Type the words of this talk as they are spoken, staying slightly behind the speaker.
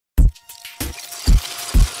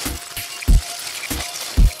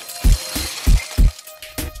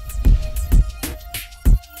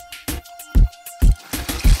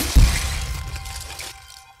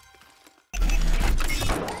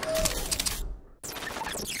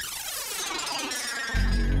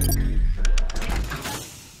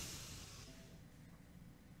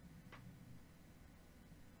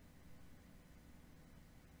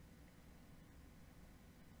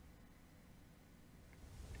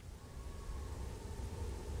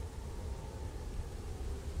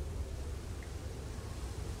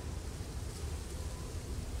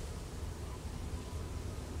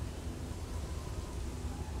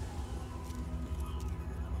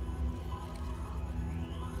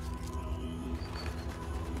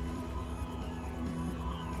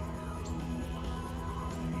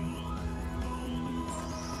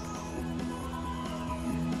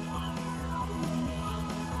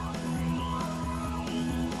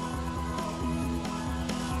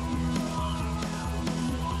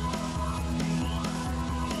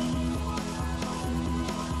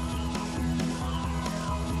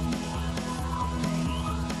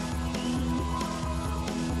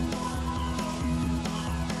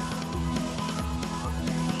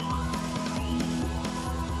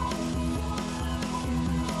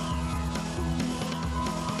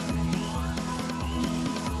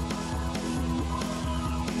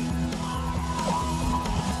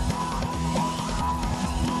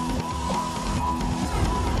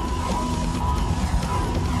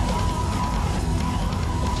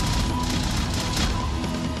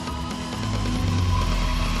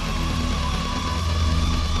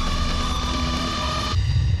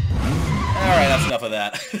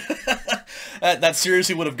enough of that. That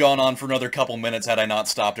seriously would have gone on for another couple minutes had I not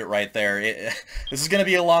stopped it right there. This is going to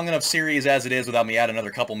be a long enough series as it is without me adding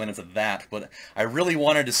another couple minutes of that, but I really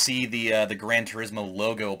wanted to see the Gran Turismo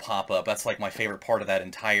logo pop up. That's like my favorite part of that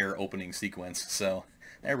entire opening sequence, so...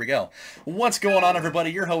 There we go. What's going on,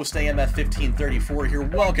 everybody? Your host, AMF1534 here.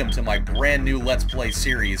 Welcome to my brand new Let's Play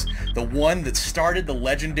series, the one that started the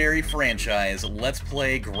legendary franchise, Let's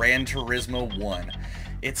Play Gran Turismo 1.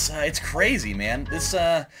 It's crazy, man. This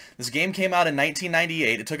game came out in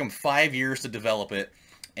 1998. It took them 5 years to develop it,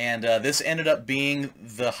 and this ended up being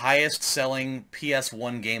the highest-selling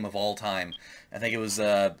PS1 game of all time. I think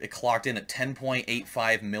it clocked in at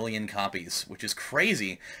 10.85 million copies, which is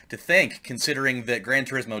crazy to think, considering that Gran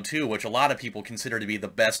Turismo 2, which a lot of people consider to be the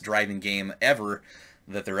best driving game ever,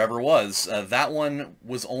 that there ever was, that one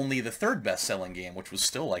was only the third best-selling game, which was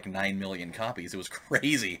still like 9 million copies. It was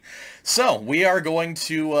crazy. So, we are going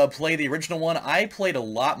to play the original one. I played a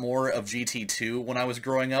lot more of GT2 when I was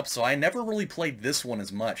growing up, so I never really played this one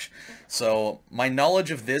as much. So, my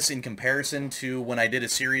knowledge of this in comparison to when I did a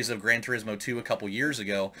series of Gran Turismo 2 a couple years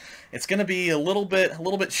ago, it's going to be a little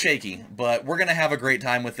bit shaky, but we're going to have a great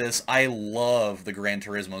time with this. I love the Gran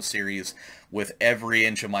Turismo series with every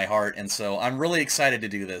inch of my heart, and so I'm really excited to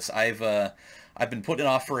do this. I've been putting it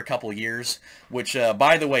off for a couple years, which,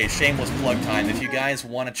 by the way, shameless plug time. If you guys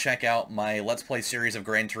want to check out my Let's Play series of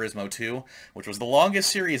Gran Turismo 2, which was the longest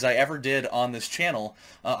series I ever did on this channel,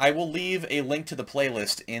 I will leave a link to the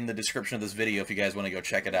playlist in the description of this video if you guys want to go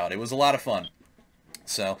check it out. It was a lot of fun.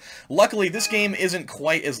 So, luckily, this game isn't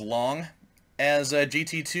quite as long as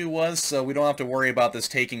GT2 was, so we don't have to worry about this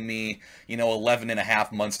taking me, 11 and a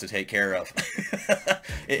half months to take care of.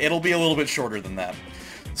 It'll be a little bit shorter than that.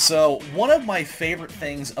 So, one of my favorite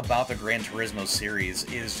things about the Gran Turismo series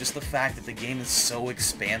is just the fact that the game is so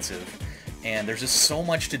expansive, and there's just so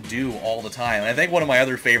much to do all the time. And I think one of my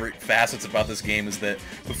other favorite facets about this game is that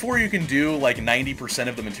before you can do like 90%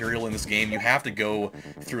 of the material in this game, you have to go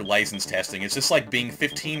through license testing. It's just like being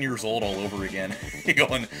 15 years old all over again,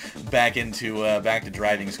 going back to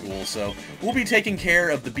driving school. So we'll be taking care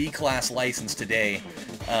of the B-class license today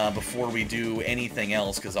before we do anything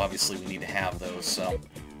else, because obviously we need to have those. So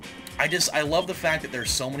I love the fact that there's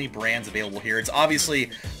so many brands available here. It's obviously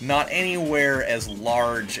not anywhere as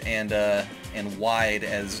large and wide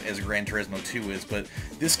as Gran Turismo 2 is, but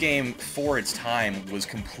this game, for its time, was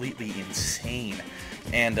completely insane.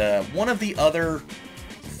 And one of the other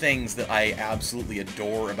things that I absolutely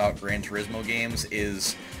adore about Gran Turismo games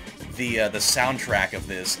is the soundtrack of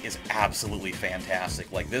this is absolutely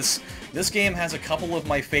fantastic. Like, this game has a couple of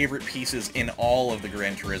my favorite pieces in all of the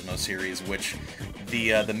Gran Turismo series, which the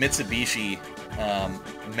Mitsubishi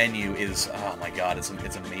menu is, oh my god, it's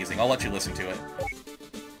amazing. I'll let you listen to it.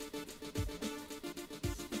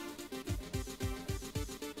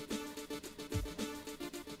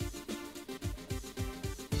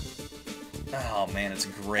 Oh man, it's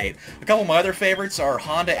great. A couple of my other favorites are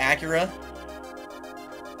Honda Acura.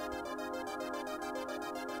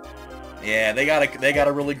 Yeah, they got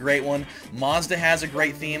a really great one. Mazda has a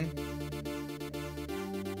great theme.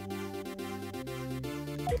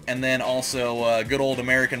 And then also, good old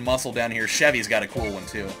American muscle down here, Chevy's got a cool one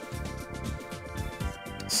too.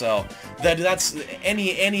 So that's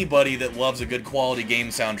anybody that loves a good quality game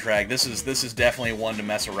soundtrack. This is definitely one to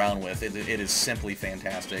mess around with. It is simply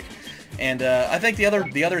fantastic. And I think the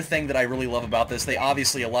other thing that I really love about this, they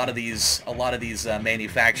obviously a lot of these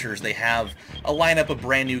manufacturers, they have a lineup of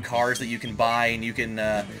brand new cars that you can buy, and you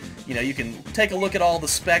can you can take a look at all the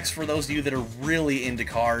specs for those of you that are really into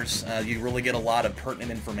cars. You really get a lot of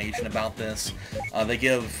pertinent information about this. They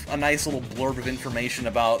give a nice little blurb of information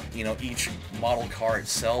about each model car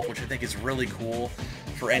itself, which I think is really cool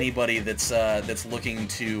for anybody that's looking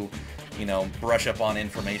to brush up on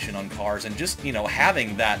information on cars, and just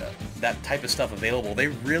having that type of stuff available. They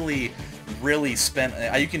really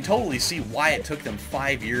spent, you can totally see why it took them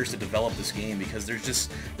 5 years to develop this game, because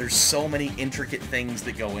there's so many intricate things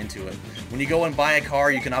that go into it. When you go and buy a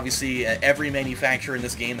car, you can obviously, every manufacturer in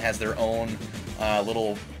this game has their own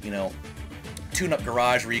little tune-up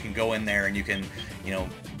garage where you can go in there and you can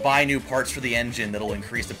buy new parts for the engine that'll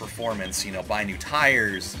increase the performance, buy new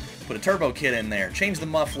tires, put a turbo kit in there, change the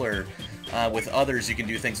muffler. With others, you can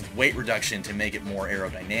do things with weight reduction to make it more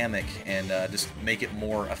aerodynamic and just make it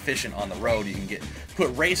more efficient on the road. You can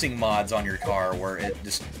put racing mods on your car where it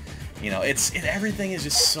just, everything is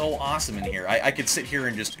just so awesome in here. I could sit here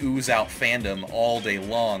and just ooze out fandom all day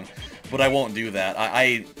long, but I won't do that.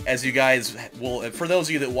 As you guys will, for those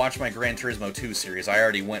of you that watch my Gran Turismo 2 series, I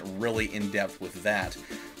already went really in-depth with that.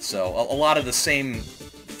 So a lot of the same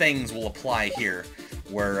things will apply here,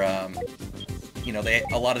 where you know,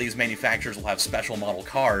 a lot of these manufacturers will have special model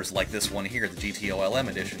cars like this one here, the GTO LM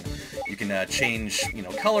edition. You can change, you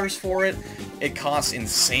know, colors for it. It costs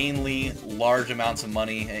insanely large amounts of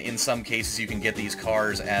money. In some cases, you can get these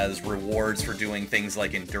cars as rewards for doing things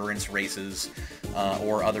like endurance races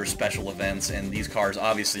or other special events, and these cars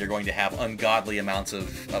obviously are going to have ungodly amounts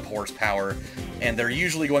of horsepower, and they're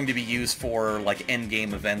usually going to be used for like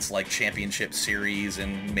end-game events like championship series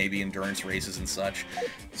and maybe endurance races and such.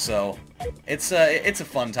 So it's a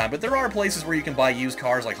fun time, but there are places where you can buy used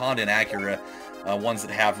cars like Honda and Acura, ones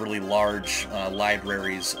that have really large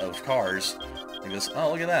libraries of cars. Like this.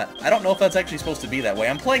 Oh, look at that. I don't know if that's actually supposed to be that way.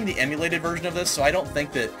 I'm playing the emulated version of this, so I don't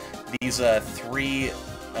think that these three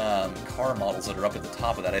car models that are up at the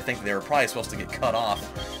top of that, I think they were probably supposed to get cut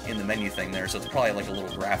off in the menu thing there, so it's probably like a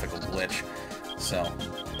little graphical glitch. So,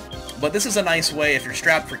 but this is a nice way, if you're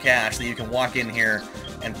strapped for cash, that you can walk in here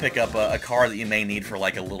and pick up a car that you may need for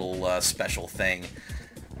like a little special thing,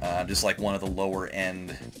 just like one of the lower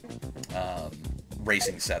end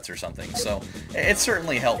racing sets or something. So it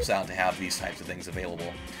certainly helps out to have these types of things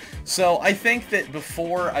available. So I think that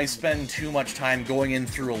before I spend too much time going in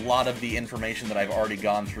through a lot of the information that I've already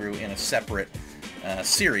gone through in a separate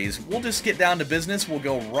series, we'll just get down to business. We'll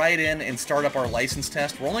go right in and start up our license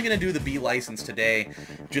test. We're only going to do the B license today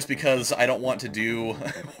just because I don't want to do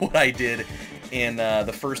what I did in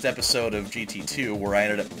the first episode of GT2, where I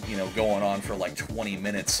ended up, you know, going on for like 20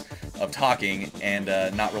 minutes of talking and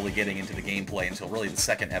not really getting into the gameplay until really the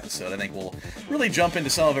second episode. I think we'll really jump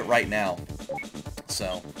into some of it right now.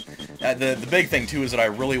 So, the big thing too is that I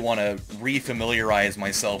really want to refamiliarize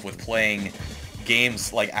myself with playing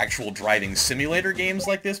games like actual driving simulator games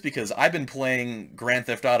like this, because I've been playing Grand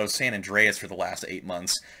Theft Auto San Andreas for the last 8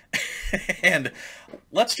 months, and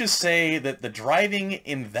let's just say that the driving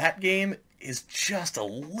in that game is just a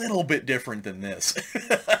little bit different than this.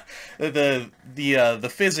 The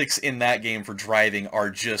physics in that game for driving are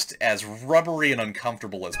just as rubbery and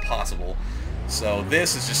uncomfortable as possible. So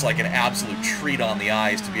this is just like an absolute treat on the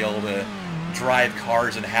eyes to be able to drive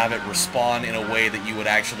cars and have it respond in a way that you would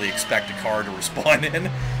actually expect a car to respond in.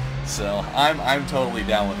 So I'm totally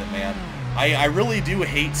down with it, man. I really do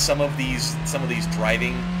hate some of these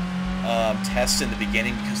driving tests in the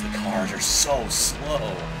beginning because the cars are so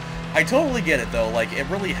slow. I totally get it though. Like, it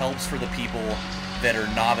really helps for the people that are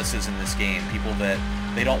novices in this game, people that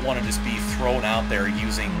they don't want to just be thrown out there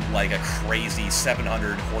using like a crazy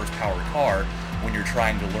 700 horsepower car when you're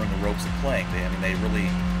trying to learn the ropes of playing. I mean, they really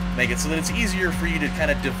make it so that it's easier for you to kind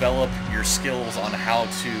of develop your skills on how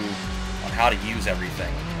to use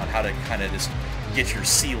everything, on how to kind of just get your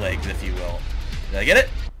sea legs, if you will. Did I get it?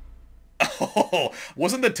 Oh,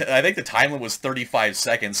 wasn't I think the time limit was 35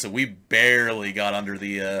 seconds, so we barely got under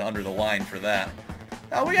the line for that.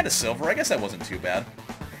 Oh, we got a silver. I guess that wasn't too bad.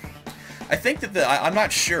 I think that I'm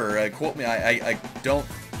not sure. Quote me. I don't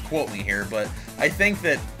quote me here, but I think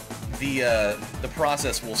that the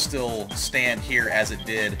process will still stand here as it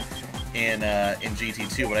did in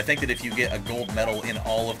GT2. But I think that if you get a gold medal in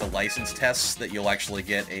all of the license tests, that you'll actually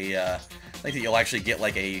get I think that you'll actually get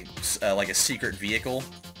like a secret vehicle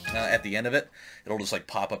at the end of it. It'll just like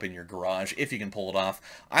pop up in your garage if you can pull it off.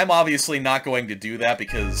 I'm obviously not going to do that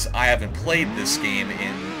because I haven't played this game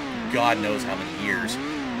in God knows how many years.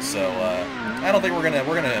 So I don't think we're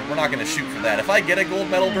not gonna shoot for that. If I get a gold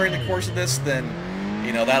medal during the course of this, then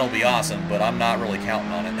you know that'll be awesome. But I'm not really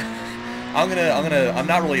counting on it. I'm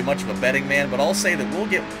not really much of a betting man, but I'll say that we'll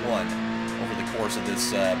get one over the course of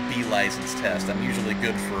this B license test. I'm usually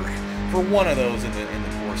good for one of those in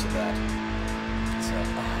the course of that. So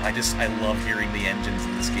I love hearing the engines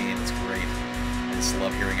in this game. It's great. I just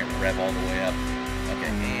love hearing it rev all the way up. Okay,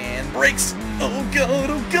 and brakes. Oh god,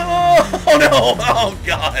 oh god! Oh no! Oh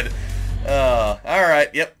god!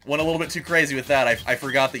 Alright, yep, went a little bit too crazy with that. I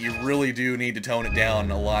forgot that you really do need to tone it down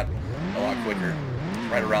a lot quicker.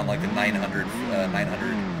 Right around like the 900,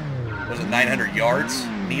 what is it, 900 yards?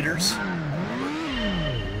 Meters? I don't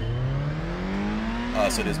remember.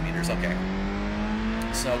 So it is meters, okay.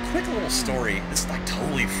 So, quick little story. This like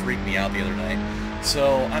totally freaked me out the other night.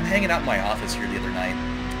 So, I'm hanging out in my office here the other night,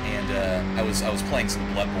 and I was playing some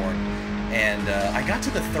Bloodborne, and I got to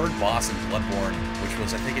the third boss in Bloodborne, which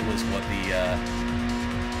was, I think it was what the, I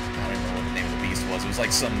don't even know what the name of the beast was. It was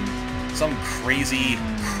like some crazy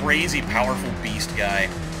powerful beast guy,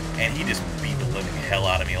 and he just beat the living hell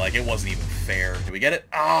out of me. Like, it wasn't even fair. Did we get it?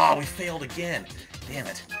 Ah, we failed again. Damn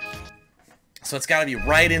it. So it's got to be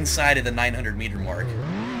right inside of the 900 meter mark.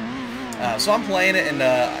 So I'm playing it, and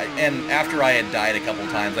after I had died a couple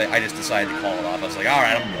times, I just decided to call it off. I was like,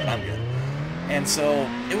 alright, I'm good. And so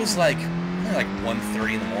it was like, only like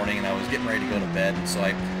 1:30 in the morning, and I was getting ready to go to bed. And so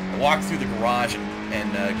I walked through the garage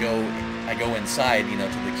and go inside, you know,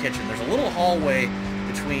 to the kitchen. There's a little hallway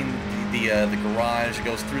between the garage. It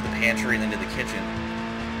goes through the pantry and into the kitchen,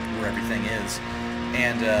 where everything is.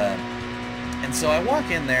 And so I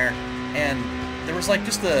walk in there, and there was like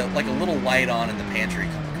just a little light on in the pantry.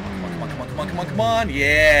 Come on.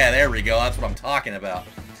 Yeah, there we go. That's what I'm talking about.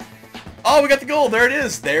 Oh, we got the gold. There it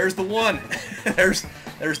is. There's the one. there's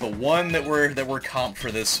the one that we're comped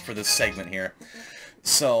for this segment here.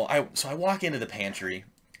 So I walk into the pantry,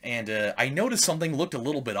 and I noticed something looked a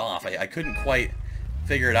little bit off. I couldn't quite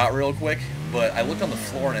figure it out real quick, but I looked on the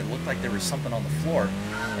floor, and it looked like there was something on the floor.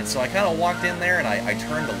 And so I kind of walked in there, and I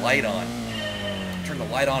turned the light on. Turned the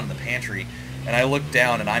light on in the pantry, and I looked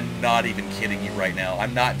down, and I'm not even kidding you right now.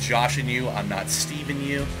 I'm not joshing you. I'm not Steven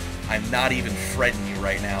you. I'm not even fretting you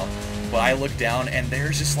right now. But I look down, and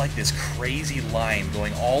there's just like this crazy line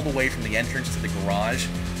going all the way from the entrance to the garage,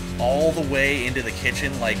 all the way into the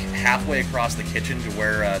kitchen, like halfway across the kitchen to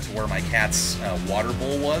where my cat's water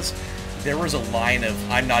bowl was. There was a line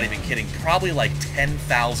of, I'm not even kidding, probably like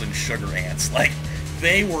 10,000 sugar ants. Like,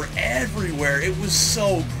 they were everywhere. It was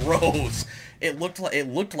so gross. It looked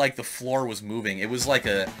like the floor was moving. It was like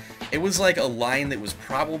a line that was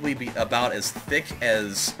probably about as thick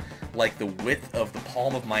as like the width of the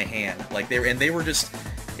palm of my hand. Like it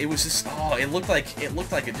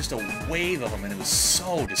looked like just a wave of them, and it was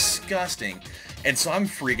so disgusting. And so I'm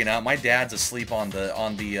freaking out. My dad's asleep my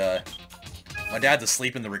dad's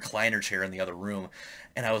asleep in the recliner chair in the other room,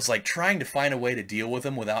 and I was like trying to find a way to deal with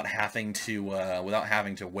him without having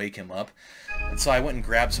to wake him up. And so I went and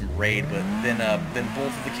grabbed some Raid, but then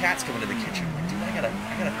both of the cats come into the kitchen. I'm like, dude,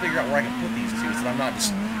 I gotta figure out where I can put these two so that I'm not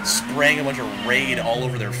just spraying a bunch of Raid all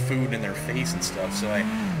over their food and their face and stuff. So I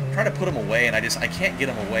try to put them away, and I can't get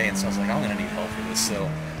them away. And so I was like, I'm gonna need help for this. So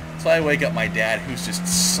I wake up my dad, who's just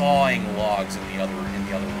sawing logs in the other room.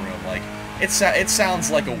 Like it sounds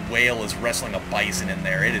like a whale is wrestling a bison in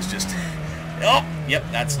there. It is just. Oh, yep,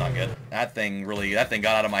 that's not good. That thing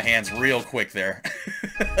got out of my hands real quick there.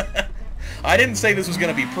 I didn't say this was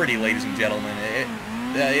going to be pretty, ladies and gentlemen.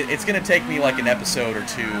 It's going to take me like an episode or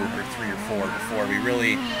 2 or 3 or 4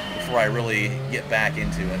 before I really get back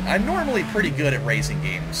into it. I'm normally pretty good at racing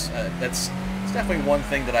games. It's definitely one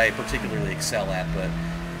thing that I particularly excel at. But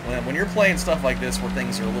when you're playing stuff like this, where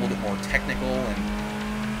things are a little bit more technical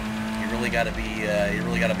and you really got to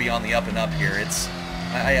be on the up and up here,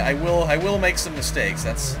 I will make some mistakes.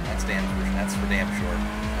 That's for damn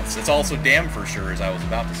sure. It's also damn for sure, as I was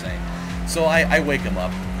about to say. So I wake him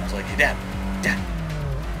up. I was like, hey, Dad.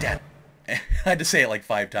 I had to say it like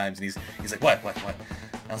 5 times, and he's like, what?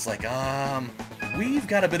 I was like, we've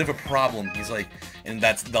got a bit of a problem. He's like, and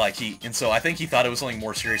that's like and so I think he thought it was something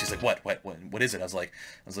more serious. He's like, what is it? I was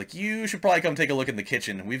like, you should probably come take a look in the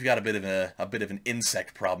kitchen. We've got a bit of an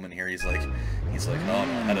insect problem in here. He's like, no,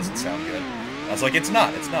 that doesn't sound good. I was like, it's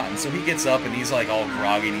not. And so he gets up, and he's like all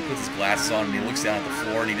groggy, and he puts his glasses on, and he looks down at the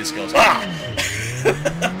floor, and he just goes, ah!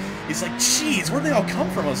 He's like, jeez, where'd they all come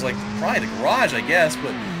from? I was like, probably the garage, I guess,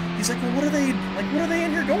 but he's like, well, what are they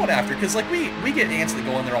in here going after? Because like we get ants that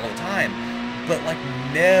go in there all the time, but like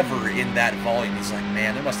never in that volume. He's like,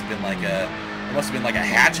 man, there must have been like a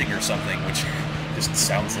hatching or something, which just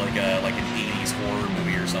sounds like an 80s horror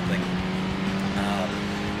movie or something.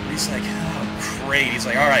 He's like, oh, great. He's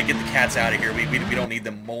like, all right, get the cats out of here. We don't need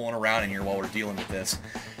them mulling around in here while we're dealing with this.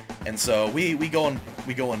 And so we go and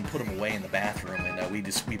put them away in the bathroom, and we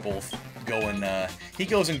both go and he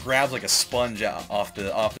goes and grabs like a sponge off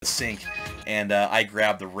the sink, and I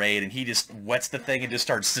grab the Raid, and he just wets the thing and just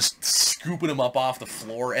starts just scooping them up off the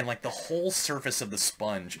floor, and like the whole surface of the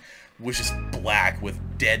sponge was just black with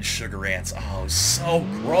dead sugar ants. Oh, it was so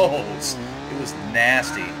gross. It was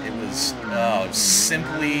nasty. It was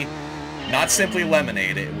simply not simply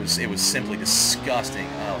lemonade. It was simply disgusting.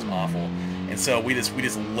 Oh, it was awful. And so we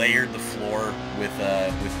just layered the floor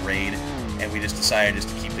with Raid, and we just decided just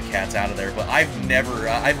to keep the cats out of there. But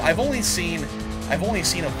I've only seen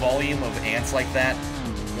a volume of ants like that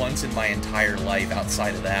once in my entire life.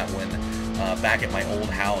 Outside of that, when back at my old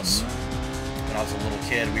house when I was a little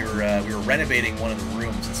kid, we were renovating one of the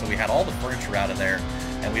rooms, and so we had all the furniture out of there,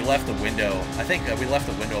 and we left the window. I think we left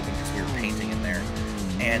the window open because we were painting in there.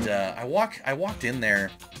 And I walked in there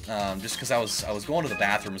just because I was going to the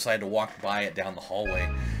bathroom, so I had to walk by it down the hallway.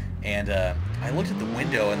 And I looked at the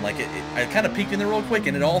window, and like I kind of peeked in there real quick,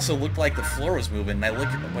 and it also looked like the floor was moving. And I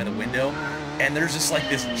looked by the window, and there's just like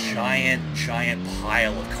this giant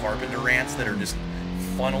pile of carpenter ants that are just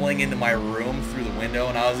funneling into my room through the window.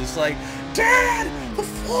 And I was just like, Dad, the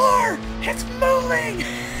floor, it's moving!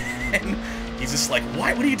 And he's just like,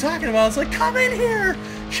 what are you talking about? It's like, come in here,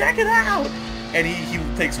 check it out. And he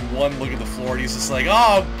takes one look at the floor, and he's just like,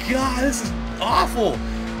 oh god, this is awful.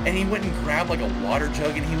 And he went and grabbed like a water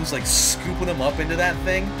jug, and he was like scooping them up into that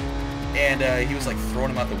thing. And he was like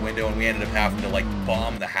throwing them out the window, and we ended up having to like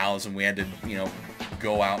bomb the house, and we had to, you know,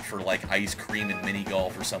 go out for like ice cream and mini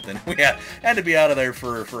golf or something. We had to be out of there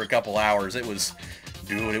for a couple hours. It was,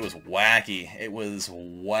 dude, it was wacky. It was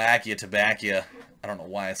wacky tobacco. I don't know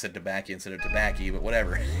why I said tobacco instead of tobacco, but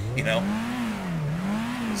whatever, you know.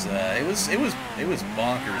 It was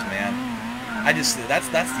bonkers, man. That's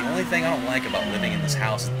the only thing I don't like about living in this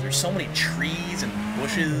house. There's so many trees and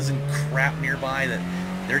bushes and crap nearby that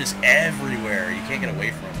they're just everywhere. You can't get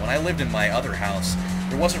away from them. When I lived in my other house,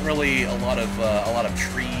 there wasn't really a lot of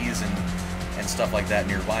trees and stuff like that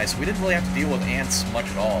nearby, so we didn't really have to deal with ants much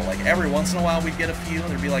at all. Like every once in a while we'd get a few, and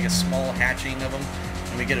there'd be like a small hatching of them,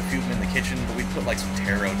 and we'd get a few of them in the kitchen, but we'd put like some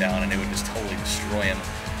taro down and it would just totally destroy them.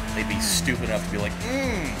 They'd be stupid enough to be like,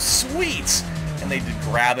 sweet! And they'd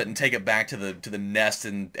grab it and take it back to the nest,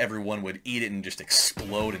 and everyone would eat it and just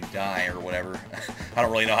explode and die or whatever. I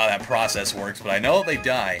don't really know how that process works, but I know they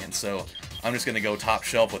die, and so I'm just gonna go top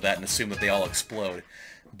shelf with that and assume that they all explode.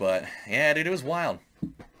 But yeah, dude, it was wild.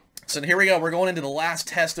 So here we go. We're going into the last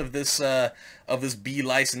test of this B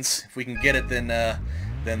license. If we can get it, then the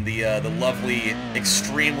lovely,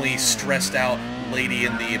 extremely stressed out lady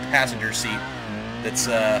in the passenger seat that's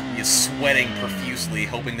is sweating profusely,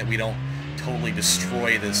 hoping that we don't totally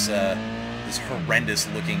destroy this this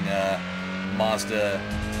horrendous-looking Mazda.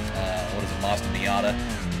 What is it? Mazda Miata.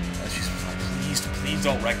 She's like, please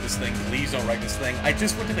don't wreck this thing. Please don't wreck this thing. I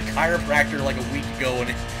just went to the chiropractor like a week ago,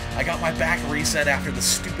 and I got my back reset after the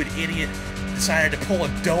stupid idiot decided to pull a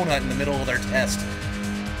donut in the middle of their test.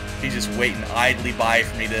 She's just waiting idly by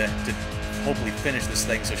for me to hopefully finish this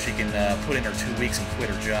thing so she can put in her 2 weeks and quit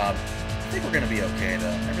her job. I think we're going to be okay,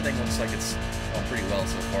 though. Everything looks like it's going pretty well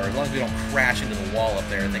so far. As long as we don't crash into the wall up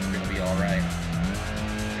there, I think we're going to be alright.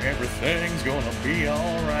 Everything's going to be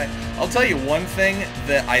alright. I'll tell you one thing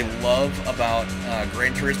that I love about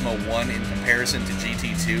Gran Turismo 1 in comparison to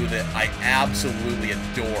GT2 that I absolutely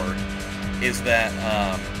adore is that,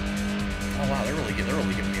 oh wow, they're really giving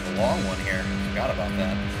me the long one here. I forgot about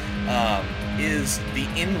that. Is the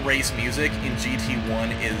in-race music in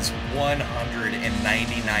GT1 is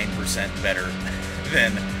 199% better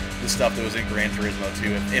than the stuff that was in Gran Turismo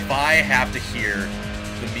 2. If I have to hear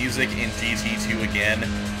the music in GT2 again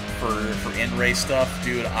for in-race stuff,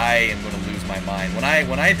 dude, I am going to lose my mind.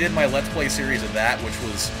 When I did my Let's Play series of that, which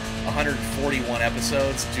was 141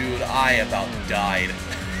 episodes, dude, I about died.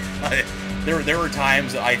 There were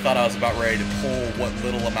times that I thought I was about ready to pull what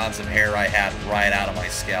little amounts of hair I had right out of my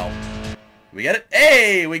scalp. We get it?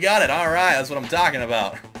 Hey, we got it. All right, that's what I'm talking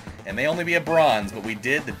about. It may only be a bronze, but we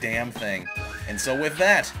did the damn thing. And so with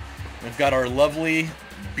that, we've got our lovely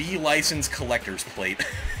B license collector's plate.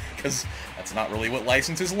 Because that's not really what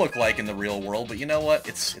licenses look like in the real world, but you know what?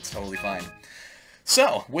 It's totally fine.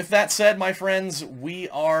 So, with that said, my friends, we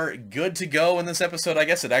are good to go in this episode. I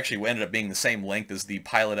guess it actually ended up being the same length as the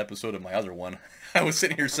pilot episode of my other one. I was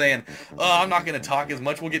sitting here saying, oh, I'm not going to talk as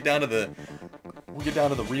much. We'll get down to the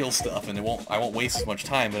real stuff, and I won't waste as much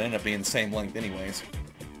time, but it ended up being the same length anyways.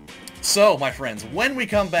 So, my friends, when we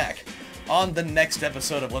come back on the next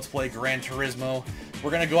episode of Let's Play Gran Turismo,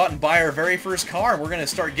 we're going to go out and buy our very first car, and we're going to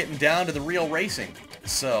start getting down to the real racing.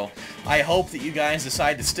 So, I hope that you guys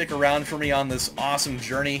decide to stick around for me on this awesome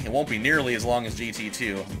journey. It won't be nearly as long as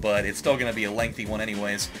GT2, but it's still going to be a lengthy one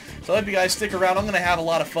anyways. So I hope you guys stick around. I'm going to have a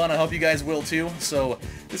lot of fun. I hope you guys will too. So,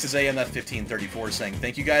 this is AMF1534 saying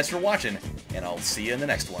thank you guys for watching, and I'll see you in the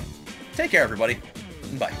next one. Take care, everybody.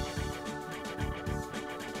 Bye.